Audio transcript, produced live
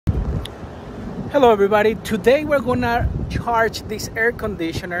Hello everybody, today we're gonna charge this air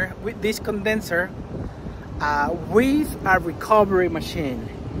conditioner with this condenser with a recovery machine.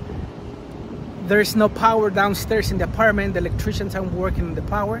 There's no power downstairs in the apartment, the electricians aren't working on the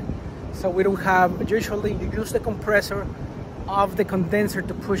power, so we don't have, usually you use the compressor of the condenser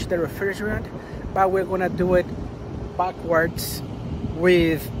to push the refrigerant, but we're gonna do it backwards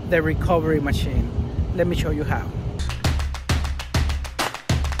with the recovery machine. Let me show you how.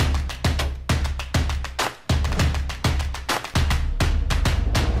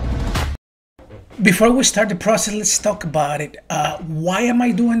 Before we start the process, let's talk about it. Why am I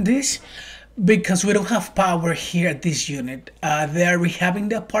doing this? Because we don't have power here at this unit. They're rehabbing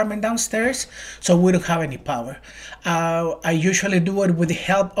the apartment downstairs, so we don't have any power. I usually do it with the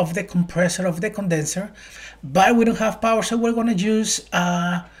help of the compressor of the condenser, but we don't have power, so we're gonna use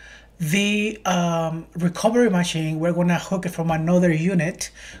the recovery machine. We're gonna hook it from another unit.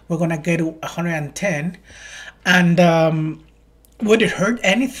 We're gonna get to 110. And would it hurt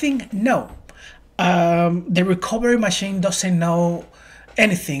anything? No. The recovery machine doesn't know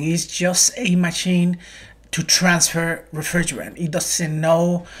anything. It's just a machine to transfer refrigerant. It doesn't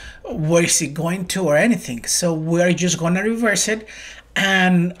know where is it going to or anything. So we're just gonna reverse it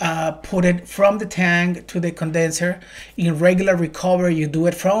and put it from the tank to the condenser. In regular recovery, you do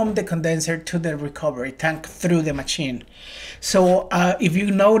it from the condenser to the recovery tank through the machine. So if you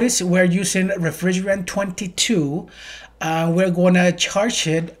notice, we're using refrigerant 22. We're gonna charge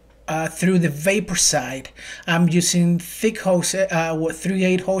it through the vapor side. I'm using thick hoses,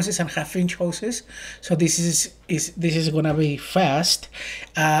 3/8 hoses and 1/2-inch hoses. So this is gonna be fast.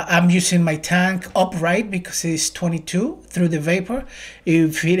 I'm using my tank upright because it's 22 through the vapor.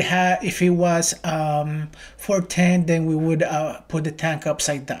 If it was 410, then we would put the tank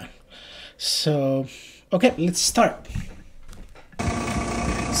upside down. So okay, let's start.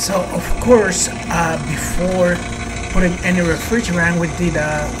 So of course, before putting any refrigerant, we did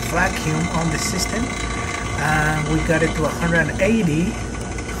a vacuum on the system, and we got it to 180,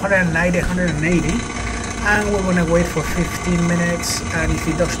 190, 180, and we're gonna wait for 15 minutes, and if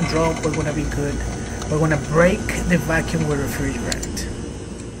it doesn't drop, we're gonna be good. We're gonna break the vacuum with refrigerant.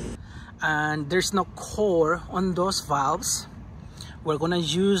 And there's no core on those valves. We're gonna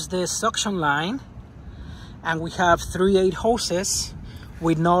use the suction line, and we have 3/8 hoses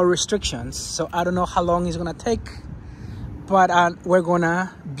with no restrictions, so I don't know how long it's gonna take, but we're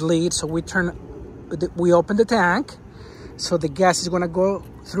gonna bleed. So we open the tank, so the gas is gonna go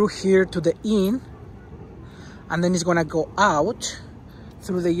through here to the in, and then it's gonna go out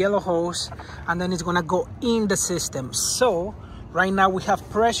through the yellow hose, and then it's gonna go in the system. So right now we have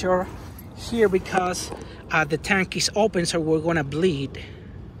pressure here because the tank is open, so we're gonna bleed.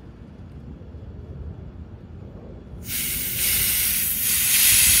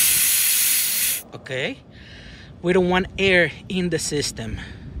 Okay, we don't want air in the system.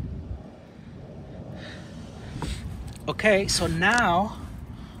 Okay, so now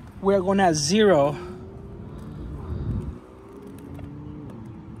we're gonna zero.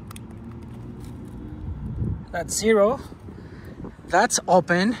 That's zero. That's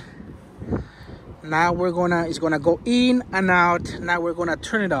open. Now it's gonna go in and out. Now we're gonna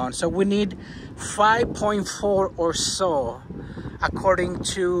turn it on. So we need 5.4 or so according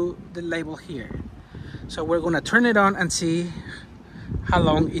to the label here. So we're gonna turn it on and see how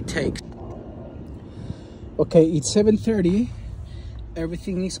long it takes. Okay, it's 7:30.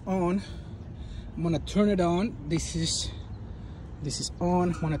 Everything is on. I'm gonna turn it on. This is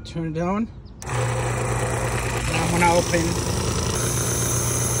on. I'm gonna turn it on. And I'm gonna open.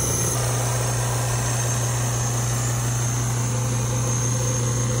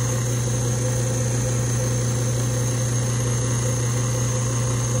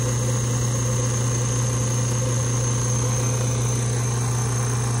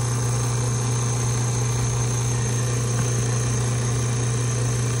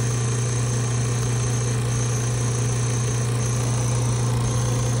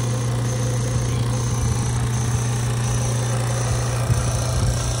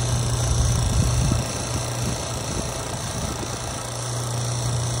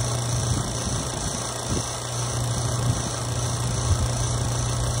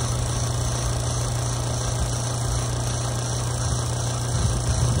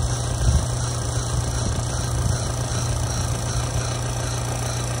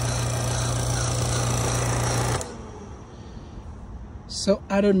 So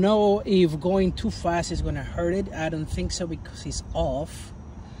I don't know if going too fast is gonna hurt it. I don't think so because it's off,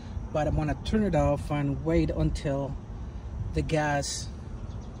 but I'm gonna turn it off and wait until the gas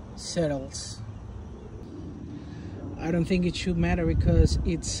settles. I don't think it should matter because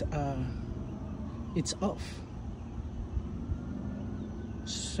it's it's off.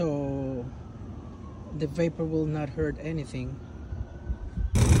 So the vapor will not hurt anything.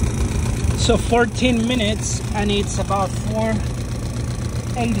 So 14 minutes and it's about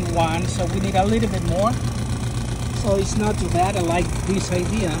 481, so we need a little bit more. So it's not too bad. I like this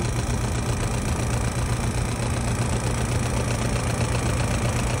idea.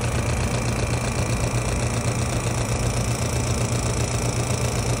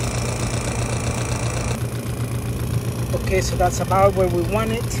 Okay, so that's about where we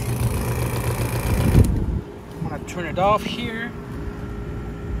want it. I'm gonna turn it off here.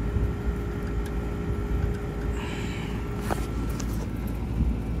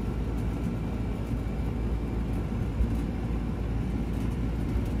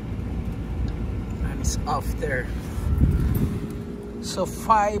 And it's off there. So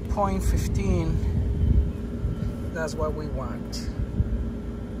 5.15, that's what we want.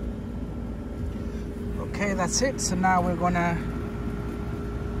 Okay, that's it. So now we're gonna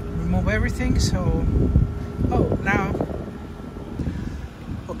remove everything. So,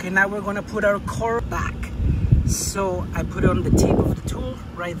 now we're gonna put our core back. So I put it on the tip of the tool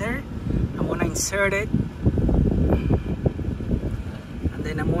right there. I'm gonna insert it, and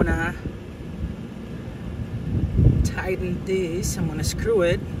then I'm gonna tighten this. I'm gonna screw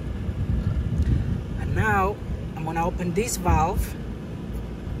it, and now I'm gonna open this valve.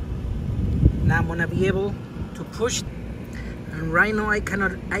 Now I'm gonna be able to push, and right now I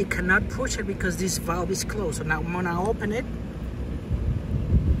cannot push it because this valve is closed. So now I'm gonna open it.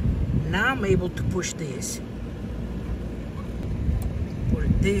 Now I'm able to push this. For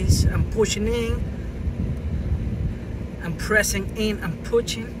this, I'm pushing in, I'm pressing in, I'm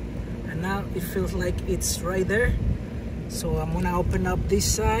pushing, and now it feels like it's right there. So I'm gonna open up this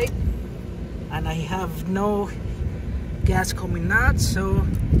side, and I have no gas coming out. So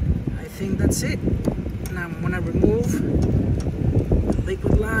I think that's it. Now I'm gonna remove the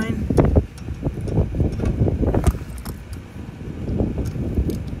liquid line.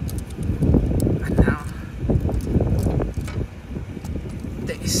 And now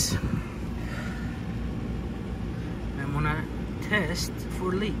this. I'm gonna test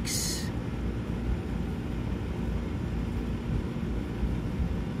for leaks.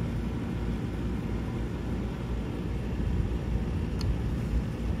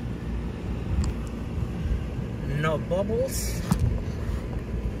 No bubbles.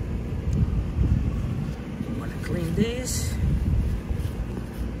 I'm gonna clean this.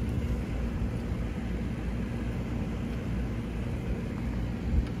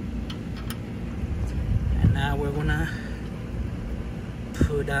 And now we're gonna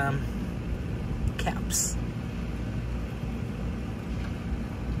put caps.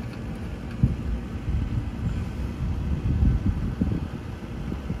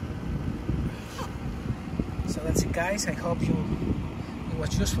 So that's it, guys. I hope it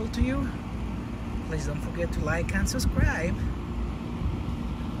was useful to you. Please don't forget to like and subscribe.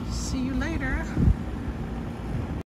 See you later.